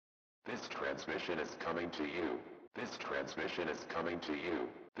This transmission is coming to you. This transmission is coming to you.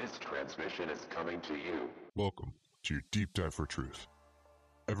 This transmission is coming to you. Welcome to your deep dive for truth.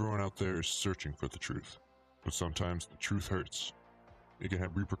 Everyone out there is searching for the truth, but sometimes the truth hurts. It can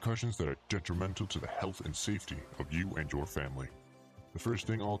have repercussions that are detrimental to the health and safety of you and your family. The first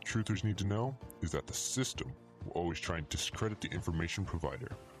thing all truthers need to know is that the system will always try and discredit the information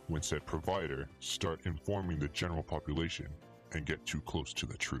provider when said provider start informing the general population and get too close to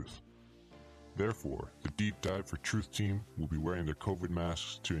the truth. Therefore, the Deep Dive for Truth team will be wearing their COVID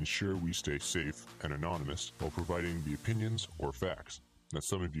masks to ensure we stay safe and anonymous while providing the opinions or facts that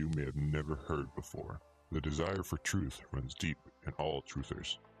some of you may have never heard before. The desire for truth runs deep in all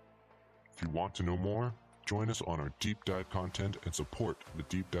truthers. If you want to know more, join us on our Deep Dive content and support the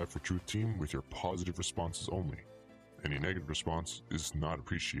Deep Dive for Truth team with your positive responses only. Any negative response is not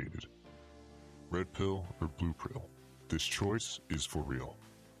appreciated. Red pill or blue pill, this choice is for real.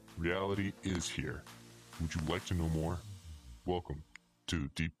 Reality is here. Would you like to know more? Welcome to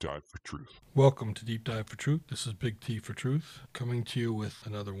Deep Dive for Truth. Welcome to Deep Dive for Truth. This is Big T for Truth, coming to you with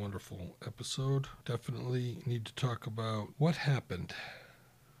another wonderful episode. Definitely need to talk about what happened.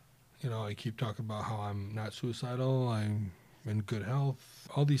 You know, I keep talking about how I'm not suicidal, I'm in good health,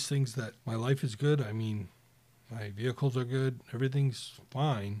 all these things that my life is good. I mean, my vehicles are good, everything's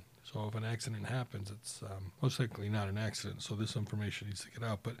fine. So if an accident happens, it's most likely not an accident. So this information needs to get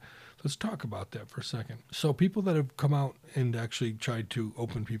out. But let's talk about that for a second. So people that have come out and actually tried to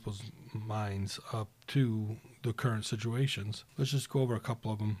open people's minds up to the current situations, let's just go over a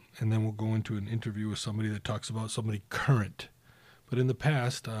couple of them. And then we'll go into an interview with somebody that talks about somebody current. But in the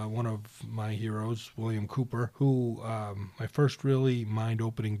past, one of my heroes, William Cooper, who my first really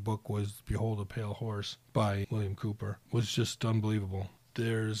mind-opening book was Behold a Pale Horse by William Cooper, was just unbelievable.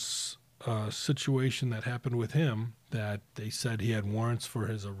 There's a situation that happened with him that they said he had warrants for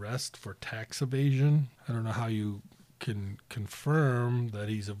his arrest for tax evasion. I don't know how you can confirm that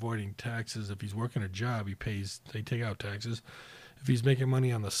he's avoiding taxes. If he's working a job, they take out taxes. If he's making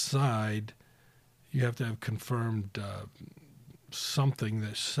money on the side, you have to have confirmed something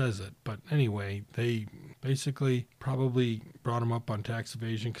that says it. But anyway, they basically probably brought him up on tax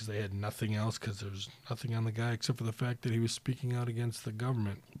evasion because they had nothing else, because there's nothing on the guy except for the fact that he was speaking out against the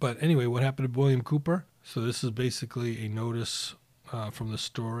government. But anyway, what happened to William Cooper? So this is basically a notice from the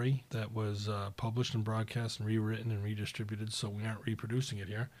story that was published and broadcast and rewritten and redistributed, so we aren't reproducing it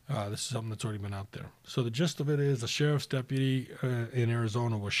here. This is something that's already been out there. So the gist of it is a sheriff's deputy in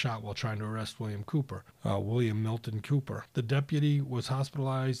Arizona was shot while trying to arrest William Cooper, William Milton Cooper. The deputy was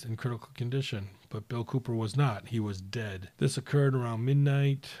hospitalized in critical condition, but Bill Cooper was not. He was dead. This occurred around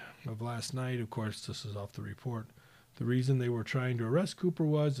midnight of last night. Of course, this is off the report. The reason they were trying to arrest Cooper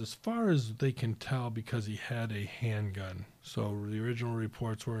was, as far as they can tell, because he had a handgun. So the original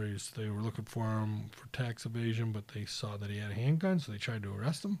reports were they were looking for him for tax evasion, but they saw that he had a handgun, so they tried to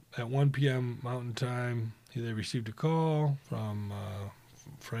arrest him. At 1 p.m. Mountain Time, they received a call from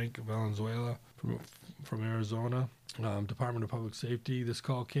Frank Valenzuela from Arizona, Department of Public Safety. This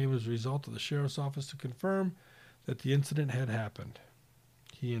call came as a result of the sheriff's office to confirm that the incident had happened.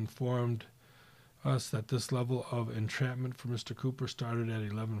 He informed us that this level of entrapment for Mr. Cooper started at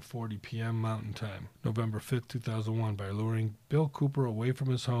 11:40 p.m. Mountain Time, November 5th, 2001, by luring Bill Cooper away from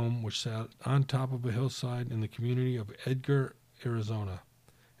his home, which sat on top of a hillside in the community of Edgar, Arizona.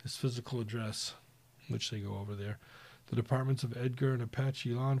 His physical address, which they go over there. The departments of Edgar and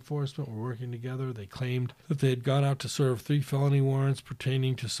Apache law enforcement were working together. They claimed that they had gone out to serve 3 felony warrants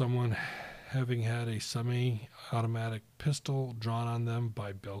pertaining to someone having had a semi-automatic pistol drawn on them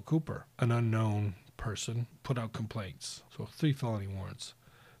by Bill Cooper. An unknown person put out complaints. So 3 felony warrants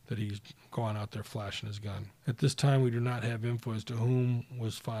that he's gone out there flashing his gun. At this time, we do not have info as to who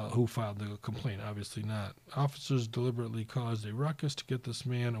filed the complaint. Obviously not. Officers deliberately caused a ruckus to get this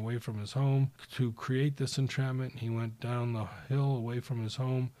man away from his home. To create this entrapment, he went down the hill away from his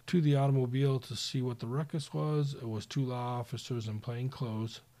home to the automobile to see what the ruckus was. It was 2 law officers in plain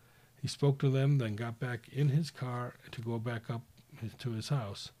clothes. He spoke to them, then got back in his car to go back up to his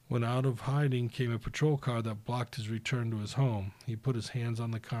house. When out of hiding came a patrol car that blocked his return to his home. He put his hands on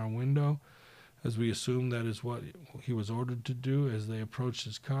the car window, as we assume that is what he was ordered to do. As they approached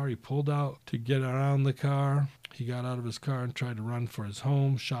his car, he pulled out to get around the car. He got out of his car and tried to run for his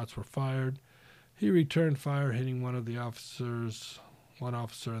home. Shots were fired. He returned fire, hitting one officer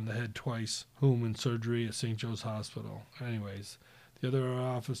in the head twice, whom in surgery at St. Joe's Hospital. Anyways, the other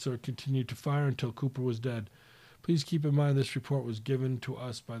officer continued to fire until Cooper was dead. Please keep in mind this report was given to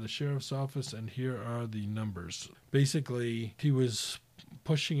us by the sheriff's office, and here are the numbers. Basically, he was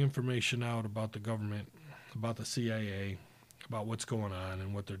pushing information out about the government, about the CIA, about what's going on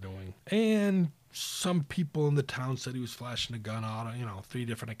and what they're doing. And some people in the town said he was flashing a gun out, 3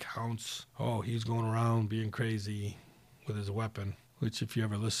 different accounts. Oh, he's going around being crazy with his weapon, which if you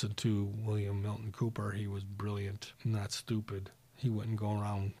ever listened to William Milton Cooper, he was brilliant, not stupid. He wouldn't go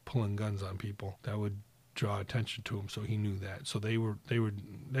around pulling guns on people. That would draw attention to him, so he knew that. So they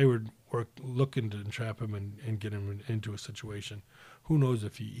would work looking to entrap him and get him into a situation. Who knows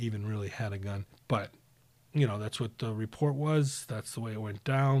if he even really had a gun? But that's what the report was. That's the way it went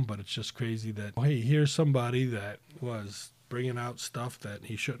down. But it's just crazy that, hey, here's somebody that was bringing out stuff that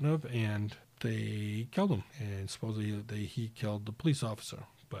he shouldn't have, and they killed him. And supposedly he killed the police officer,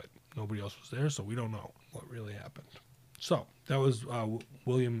 but nobody else was there, so we don't know what really happened. So that was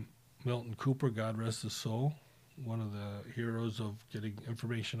William Milton Cooper, God rest his soul, one of the heroes of getting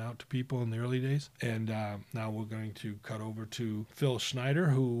information out to people in the early days. And now we're going to cut over to Phil Schneider,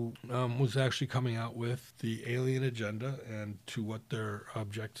 who was actually coming out with the alien agenda and to what their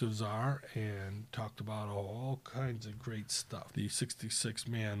objectives are, and talked about all kinds of great stuff. The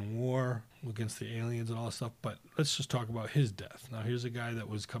 66-man war against the aliens and all that stuff. But let's just talk about his death. Now, here's a guy that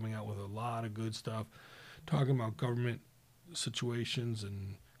was coming out with a lot of good stuff, talking about government situations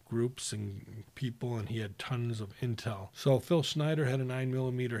and groups and people, and he had tons of intel. So Phil Schneider had a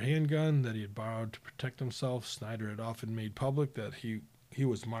 9mm handgun that he had borrowed to protect himself. Schneider had often made public that he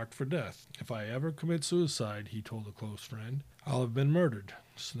was marked for death. If I ever commit suicide, he told a close friend, I'll have been murdered.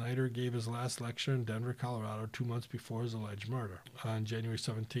 Schneider gave his last lecture in Denver, Colorado, 2 months before his alleged murder. On January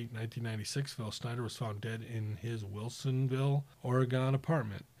 17, 1996, Phil Schneider was found dead in his Wilsonville, Oregon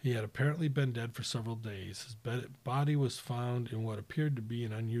apartment. He had apparently been dead for several days. His body was found in what appeared to be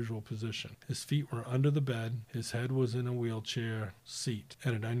an unusual position. His feet were under the bed, his head was in a wheelchair seat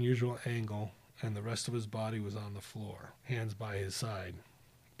at an unusual angle, and the rest of his body was on the floor, hands by his side.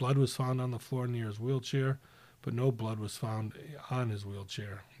 Blood was found on the floor near his wheelchair, but no blood was found on his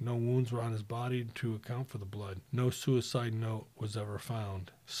wheelchair. No wounds were on his body to account for the blood. No suicide note was ever found.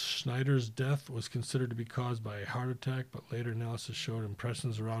 Schneider's death was considered to be caused by a heart attack, but later analysis showed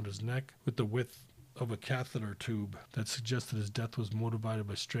impressions around his neck with the width of a catheter tube that suggested his death was motivated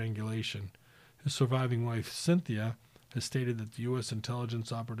by strangulation. His surviving wife, Cynthia, has stated that the U.S.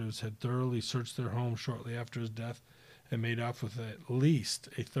 intelligence operatives had thoroughly searched their home shortly after his death and made off with at least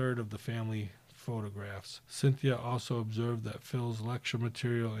a third of the family photographs. Cynthia also observed that Phil's lecture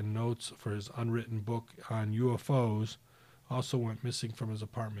material and notes for his unwritten book on UFOs also went missing from his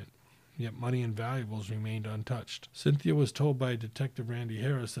apartment, yet money and valuables remained untouched. Cynthia was told by Detective Randy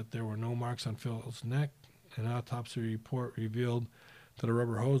Harris that there were no marks on Phil's neck. An autopsy report revealed that a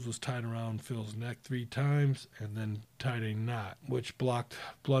rubber hose was tied around Phil's neck 3 times and then tied a knot, which blocked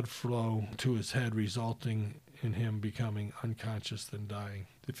blood flow to his head, resulting in him becoming unconscious then dying.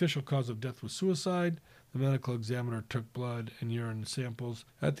 The official cause of death was suicide. The medical examiner took blood and urine samples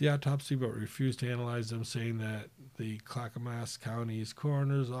at the autopsy but refused to analyze them, saying that the Clackamas County's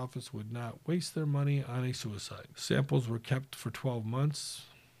coroner's office would not waste their money on a suicide. Samples were kept for 12 months.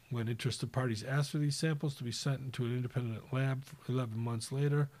 When interested parties asked for these samples to be sent into an independent lab 11 months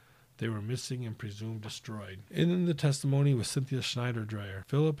later, they were missing and presumed destroyed. In the testimony was Cynthia Schneider-Dreyer.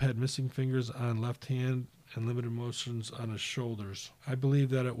 Philip had missing fingers on left hand and limited motions on his shoulders. I believe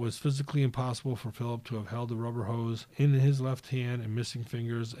that it was physically impossible for Philip to have held the rubber hose in his left hand and missing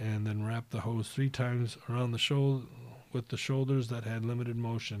fingers and then wrapped the hose 3 times around the shoulder with the shoulders that had limited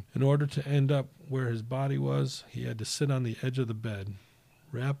motion. In order to end up where his body was, he had to sit on the edge of the bed,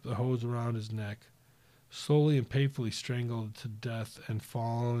 wrap the hose around his neck, slowly and painfully strangled to death, and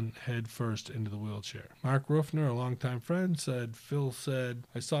fallen head first into the wheelchair. Mark Ruffner, a longtime friend, said, Phil said,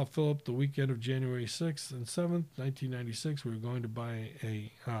 I saw Philip the weekend of January 6th and 7th, 1996. We were going to buy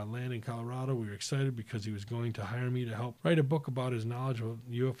a land in Colorado. We were excited because he was going to hire me to help write a book about his knowledge of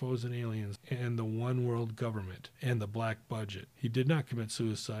UFOs and aliens and the one world government and the black budget. He did not commit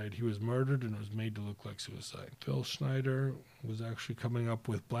suicide. He was murdered and was made to look like suicide. Phil Schneider was actually coming up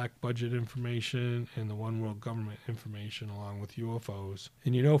with black budget information and the one world government information along with UFOs.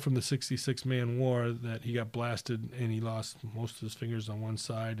 And from the 66-man war that he got blasted and he lost most of his fingers on one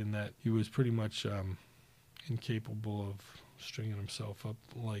side, and that he was pretty much incapable of stringing himself up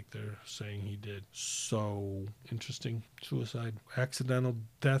like they're saying he did. So interesting. Suicide. Accidental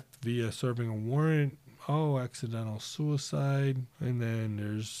death via serving a warrant. Accidental suicide. And then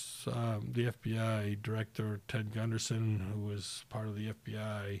there's the FBI director, Ted Gunderson, who was part of the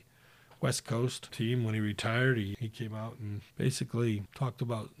FBI West Coast team. When he retired, he came out and basically talked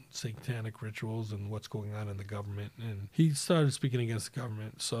about satanic rituals and what's going on in the government. And he started speaking against the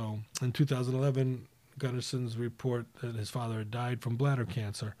government. So in 2011, Gunderson's report that his father had died from bladder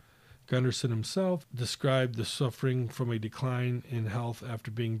cancer Gunderson himself described the suffering from a decline in health after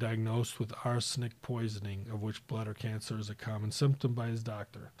being diagnosed with arsenic poisoning, of which bladder cancer is a common symptom, by his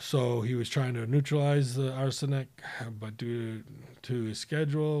doctor. So he was trying to neutralize the arsenic, but due to his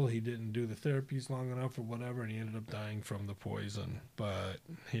schedule, he didn't do the therapies long enough or whatever, and he ended up dying from the poison. But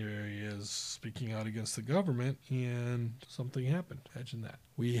here he is speaking out against the government, and something happened. Imagine that.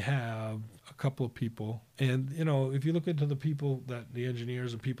 We have a couple of people, and if you look into the people the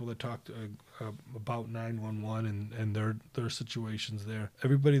engineers and people that talked about 911 and their situations there,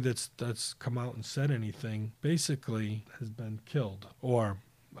 everybody that's come out and said anything basically has been killed, or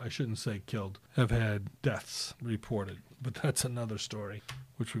I shouldn't say killed, have had deaths reported. But that's another story,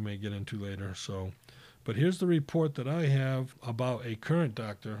 which we may get into later. But here's the report that I have about a current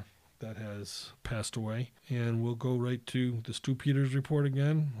doctor that has passed away. And we'll go right to the Stu Peters report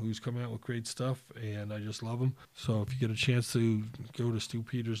again, who's coming out with great stuff, and I just love him. So if you get a chance to go to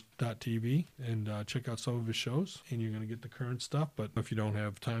stupeters.tv and check out some of his shows, and you're going to get the current stuff. But if you don't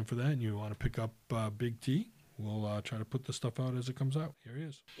have time for that and you want to pick up Big T, we'll try to put the stuff out as it comes out. Here he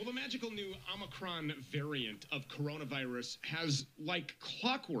is. Well, the magical new Omicron variant of coronavirus has, like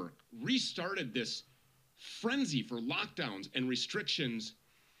clockwork, restarted this frenzy for lockdowns and restrictions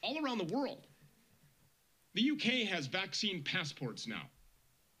all around the world. The UK has vaccine passports now.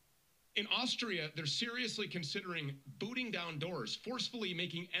 In Austria, they're seriously considering booting down doors, forcefully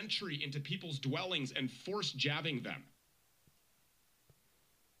making entry into people's dwellings and force jabbing them.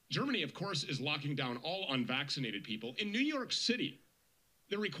 Germany, of course, is locking down all unvaccinated people. In New York City,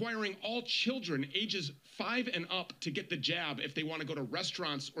 they're requiring all children ages 5 and up to get the jab if they want to go to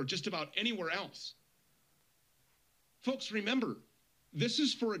restaurants or just about anywhere else. Folks, remember, this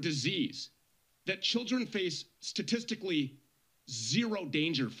is for a disease that children face statistically zero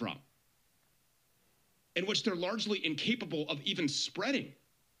danger from, in which they're largely incapable of even spreading.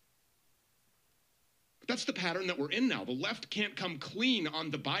 But that's the pattern that we're in now. The left can't come clean on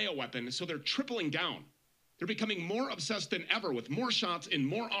the bioweapon, so they're tripling down. They're becoming more obsessed than ever with more shots in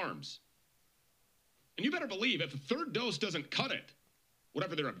more arms. And you better believe if a third dose doesn't cut it,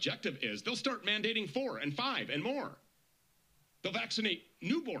 whatever their objective is, they'll start mandating 4 and 5 and more. They'll vaccinate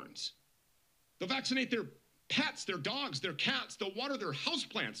newborns. They'll vaccinate their pets, their dogs, their cats. They'll water their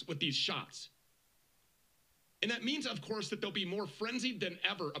houseplants with these shots. And that means, of course, that they'll be more frenzied than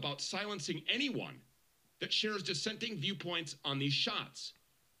ever about silencing anyone that shares dissenting viewpoints on these shots.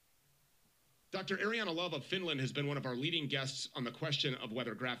 Dr. Ariana Love of Finland has been one of our leading guests on the question of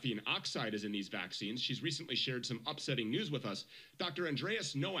whether graphene oxide is in these vaccines. She's recently shared some upsetting news with us. Dr.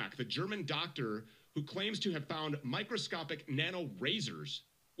 Andreas Noack, the German doctor who claims to have found microscopic nano razors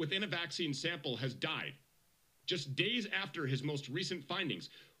within a vaccine sample, has died just days after his most recent findings.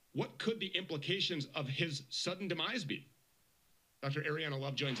 What could the implications of his sudden demise be? Dr. Ariana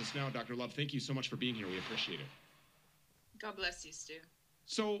Love joins us now. Dr. Love, thank you so much for being here. We appreciate it. God bless you, Stu.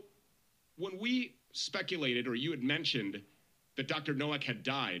 So when we speculated, or you had mentioned that Dr. Noack had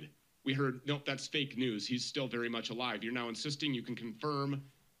died, we heard, nope, that's fake news. He's still very much alive. You're now insisting you can confirm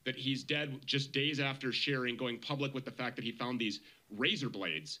that he's dead just days after going public with the fact that he found these razor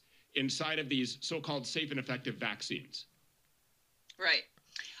blades inside of these so-called safe and effective vaccines. Right.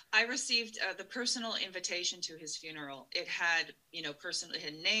 I received the personal invitation to his funeral. It had, it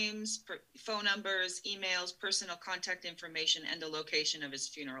had names, phone numbers, emails, personal contact information, and the location of his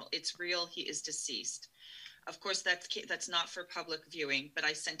funeral. It's real. He is deceased. Of course, that's not for public viewing, but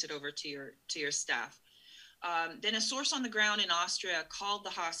I sent it over to your staff. Then a source on the ground in Austria called the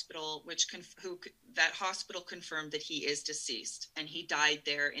hospital, that hospital confirmed that he is deceased, and he died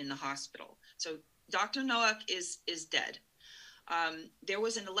there in the hospital. So Dr. Noack is dead. There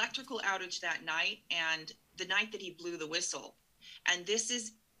was an electrical outage that night, and the night that he blew the whistle, and this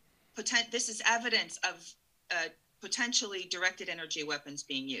is evidence of potentially directed energy weapons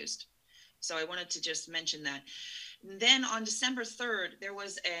being used. So I wanted to just mention that. Then on December 3rd, there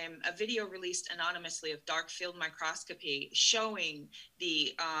was a video released anonymously of dark field microscopy showing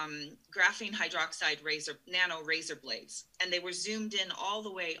the graphene hydroxide nano razor blades. And they were zoomed in all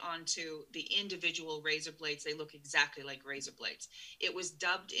the way onto the individual razor blades. They look exactly like razor blades. It was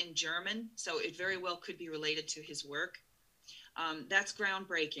dubbed in German, so it very well could be related to his work. That's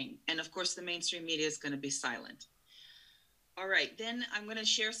groundbreaking. And of course, the mainstream media is going to be silent. All right, then I'm going to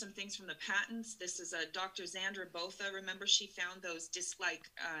share some things from the patents. This is Dr. Zandra Botha. Remember, she found those disc-like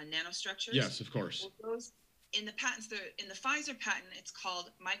nanostructures? Yes, of course. Well, those in the patents, in the Pfizer patent, it's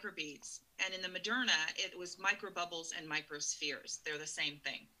called microbeads, and in the Moderna, it was microbubbles and microspheres. They're the same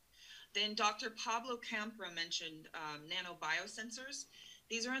thing. Then Dr. Pablo Campra mentioned nanobiosensors.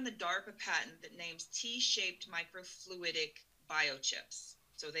 These are in the DARPA patent that names T-shaped microfluidic biochips.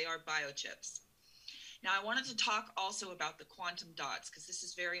 So they are biochips. Now, I wanted to talk also about the quantum dots because this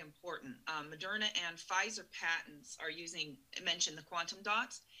is very important. Moderna and Pfizer patents are mention the quantum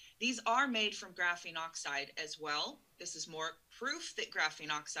dots. These are made from graphene oxide as well. This is more proof that graphene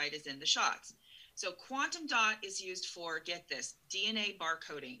oxide is in the shots. So quantum dot is used for, get this, DNA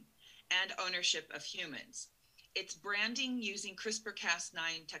barcoding and ownership of humans. It's branding using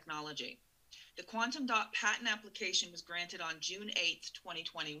CRISPR-Cas9 technology. The quantum dot patent application was granted on June 8th,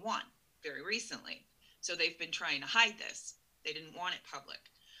 2021, very recently. So they've been trying to hide this. They didn't want it public.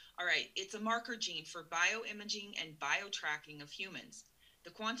 All right, it's a marker gene for bioimaging and biotracking of humans.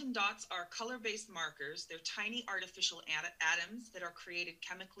 The quantum dots are color-based markers. They're tiny artificial atoms that are created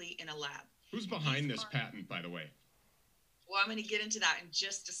chemically in a lab. Who's behind this patent, by the way? Well, I'm going to get into that in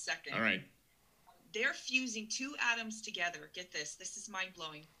just a second. All right. They're fusing two atoms together. Get this. This is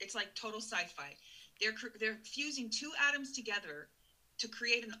mind-blowing. It's like total sci-fi. They're fusing two atoms together to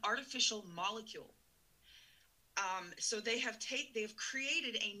create an artificial molecule. So they have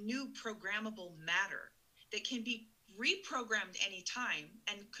created a new programmable matter that can be reprogrammed anytime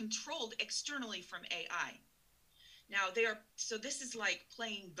and controlled externally from AI. Now so this is like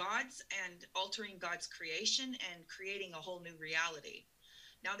playing gods and altering God's creation and creating a whole new reality.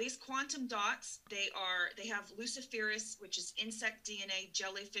 Now these quantum dots, they have luciferase, which is insect DNA,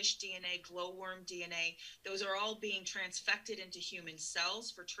 jellyfish DNA, glowworm DNA. Those are all being transfected into human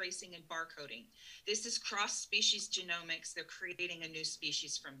cells for tracing and barcoding. This is cross-species genomics. They're creating a new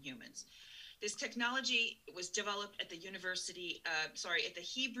species from humans. This technology was developed at the at the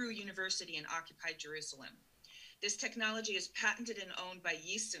Hebrew University in occupied Jerusalem. This technology is patented and owned by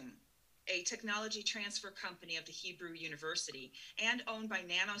Yisum, a technology transfer company of the Hebrew University, and owned by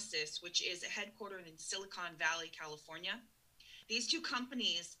Nanosys, which is headquartered in Silicon Valley, California. These two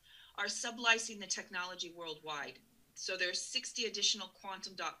companies are sublicensing the technology worldwide. So there's 60 additional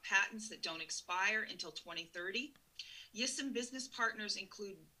quantum dot patents that don't expire until 2030. Yisum business partners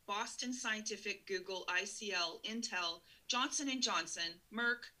include Boston Scientific, Google, ICL, Intel, Johnson & Johnson,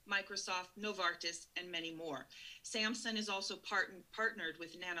 Merck, Microsoft, Novartis, and many more. Samsung is also partnered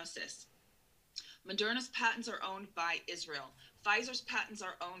with Nanosys. Moderna's patents are owned by Israel. Pfizer's patents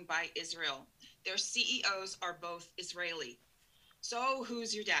are owned by Israel. Their CEOs are both Israeli. So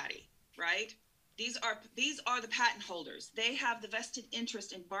who's your daddy, right? These are the patent holders. They have the vested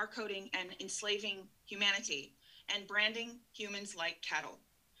interest in barcoding and enslaving humanity and branding humans like cattle.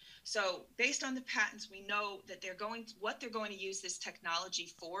 So based on the patents, we know that what they're going to use this technology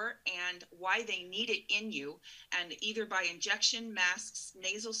for and why they need it in you, and either by injection, masks,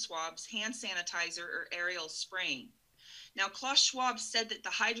 nasal swabs, hand sanitizer, or aerial spraying. Now, Klaus Schwab said that the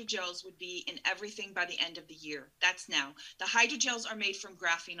hydrogels would be in everything by the end of the year. That's now. The hydrogels are made from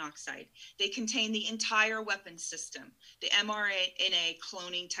graphene oxide. They contain the entire weapons system, the mRNA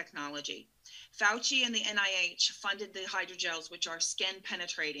cloning technology. Fauci and the NIH funded the hydrogels, which are skin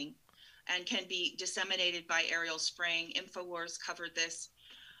penetrating and can be disseminated by aerial spraying. InfoWars covered this.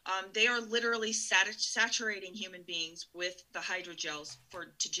 They are literally saturating human beings with the hydrogels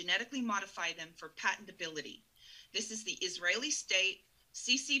to genetically modify them for patentability. This is the Israeli state,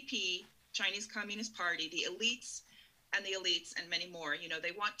 CCP, Chinese Communist Party, the elites, and many more. You know,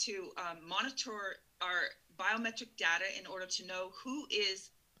 they want to monitor our biometric data in order to know who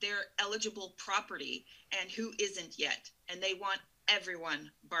is their eligible property and who isn't yet. And they want everyone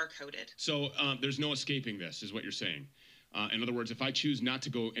barcoded. So there's no escaping this, is what you're saying. In other words, if I choose not to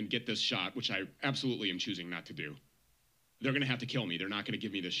go and get this shot, which I absolutely am choosing not to do, they're going to have to kill me. They're not going to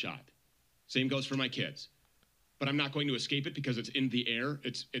give me this shot. Same goes for my kids. But I'm not going to escape it because it's in the air.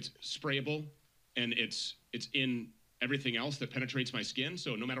 It's sprayable, and it's in everything else that penetrates my skin.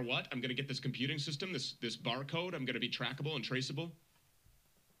 So no matter what, I'm going to get this computing system, this barcode. I'm going to be trackable and traceable.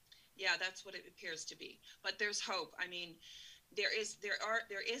 Yeah, that's what it appears to be. But there's hope. I mean, there is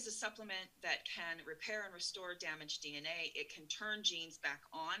a supplement that can repair and restore damaged DNA. It can turn genes back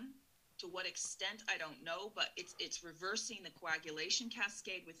on. To what extent, I don't know, but it's reversing the coagulation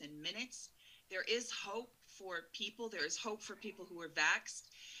cascade within minutes. There is hope for people. There is hope for people who are vaxxed.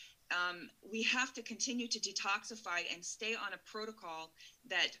 We have to continue to detoxify and stay on a protocol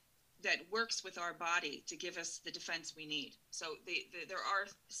that works with our body to give us the defense we need. So there are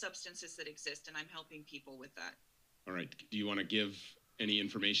substances that exist, and I'm helping people with that. All right. Do you want to give any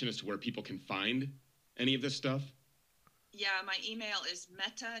information as to where people can find any of this stuff? Yeah, my email is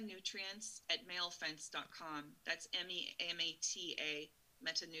metanutrients@mailfence.com. That's MEMATA,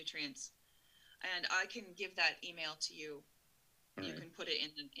 metanutrients. And I can give that email to you. All You right. can put it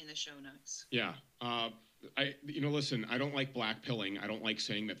in the show notes. Yeah. Listen, I don't like black pilling. I don't like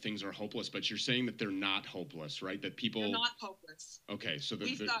saying that things are hopeless, but you're saying that they're not hopeless, right? That people. They're not hopeless. Okay, so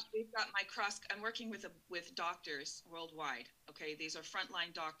We've got my I'm working with doctors worldwide. Okay, these are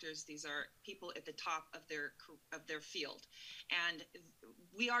frontline doctors. These are people at the top of their field, and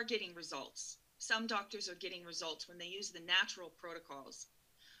we are getting results. Some doctors are getting results when they use the natural protocols.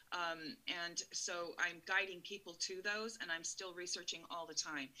 And so I'm guiding people to those, and I'm still researching all the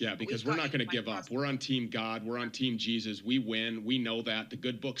time. Yeah, because we're not going to give up. We're on Team God. We're on Team Jesus. We win. We know that. The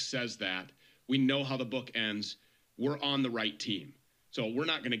good book says that. We know how the book ends. We're on the right team. So we're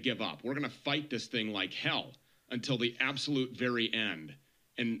not going to give up. We're going to fight this thing like hell until the absolute very end.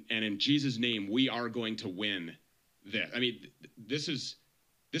 And in Jesus' name, we are going to win this. I mean, this is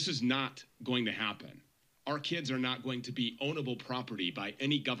not going to happen. Our kids are not going to be ownable property by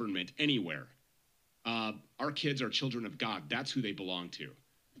any government anywhere. Our kids are children of God. That's who they belong to.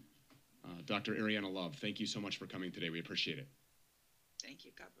 Dr. Ariana Love, thank you so much for coming today. We appreciate it. Thank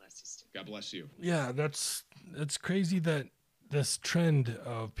you. God bless you, Stu. God bless you. Yeah, that's crazy that this trend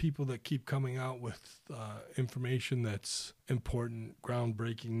of people that keep coming out with information that's important,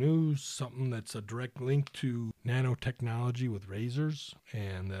 groundbreaking news, something that's a direct link to nanotechnology with razors,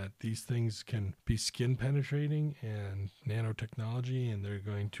 and that these things can be skin penetrating and nanotechnology, and they're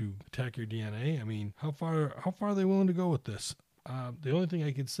going to attack your DNA. I mean, how far are they willing to go with this? The only thing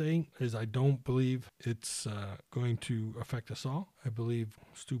I can say is I don't believe it's going to affect us all. I believe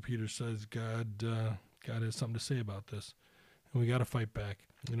Stu Peters says God has something to say about this. And we got to fight back.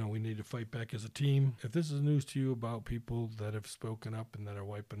 We need to fight back as a team. If this is news to you about people that have spoken up and that are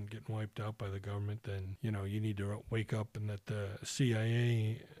getting wiped out by the government, then, you need to wake up, and that the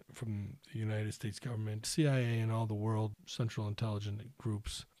CIA from the United States government, CIA and all the world central intelligence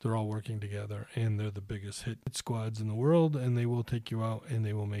groups, they're all working together, and they're the biggest hit squads in the world, and they will take you out, and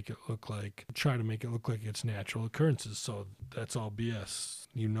they will try to make it look like it's natural occurrences. So that's all BS.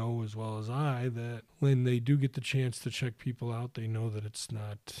 You know as well as I that when they do get the chance to check people out, they know that it's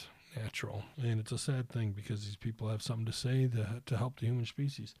not natural. And it's a sad thing, because these people have something to say to help the human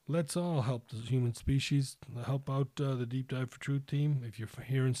species. Let's all help the human species. Help out the Deep Dive for Truth team. If you're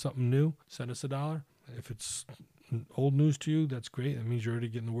hearing something new, send us $1. If it's old news to you, that's great. That means you're already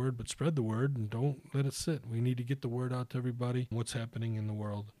getting the word, but spread the word and don't let it sit. We need to get the word out to everybody, what's happening in the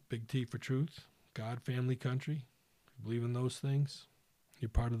world. Big T for Truth, God, family, country. If you believe in those things, you're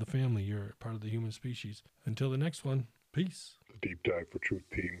part of the family. You're part of the human species. Until the next one, peace. The Deep Dive for Truth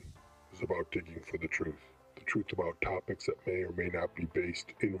team is about digging for the truth about topics that may or may not be based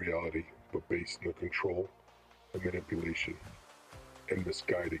in reality, but based in the control and manipulation and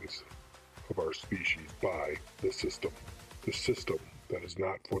misguidings of our species by the system that is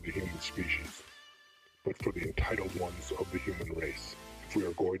not for the human species, but for the entitled ones of the human race. If we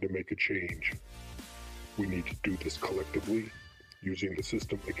are going to make a change, we need to do this collectively, using the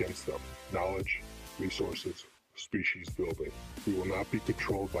system against them. Knowledge, resources, species building. We will not be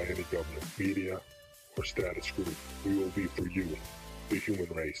controlled by any government, media, or status group. We will be for you, the human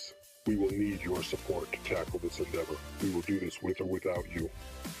race. We will need your support to tackle this endeavor. We will do this with or without you.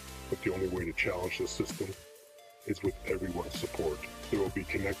 But the only way to challenge the system is with everyone's support. There will be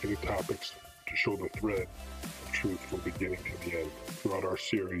connecting topics to show the thread of truth from beginning to the end. Throughout our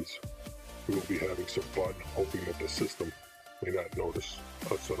series, we will be having some fun, hoping that the system may not notice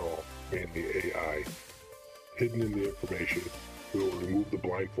us at all, mainly AI. Hidden in the information, we will remove the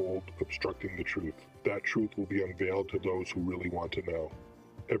blindfold obstructing the truth. That truth will be unveiled to those who really want to know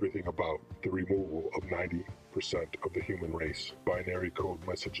everything about the removal of 90% of the human race. Binary code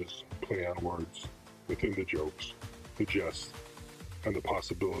messages, play on words, within the jokes, the jests, and the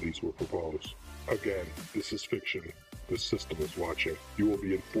possibilities will propose. Again, this is fiction. The system is watching. You will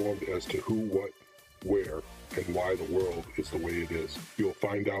be informed as to who, what, where, and why the world is the way it is. You'll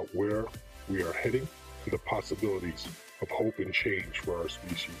find out where we are heading and the possibilities of hope and change for our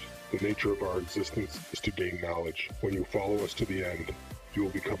species. The nature of our existence is to gain knowledge. When you follow us to the end, you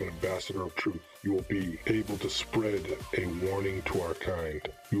will become an ambassador of truth. You will be able to spread a warning to our kind.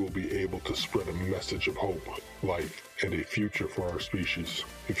 You will be able to spread a message of hope, life, and a future for our species.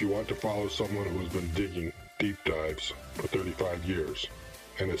 If you want to follow someone who has been digging deep dives for 35 years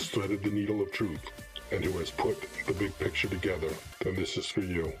and has threaded the needle of truth and who has put the big picture together, then this is for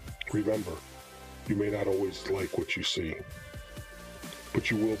you. Remember, you may not always like what you see,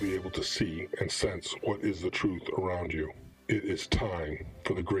 but you will be able to see and sense what is the truth around you. It is time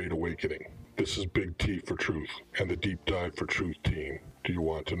for the Great Awakening. This is Big T for Truth and the Deep Dive for Truth team. Do you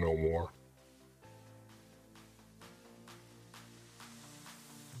want to know more?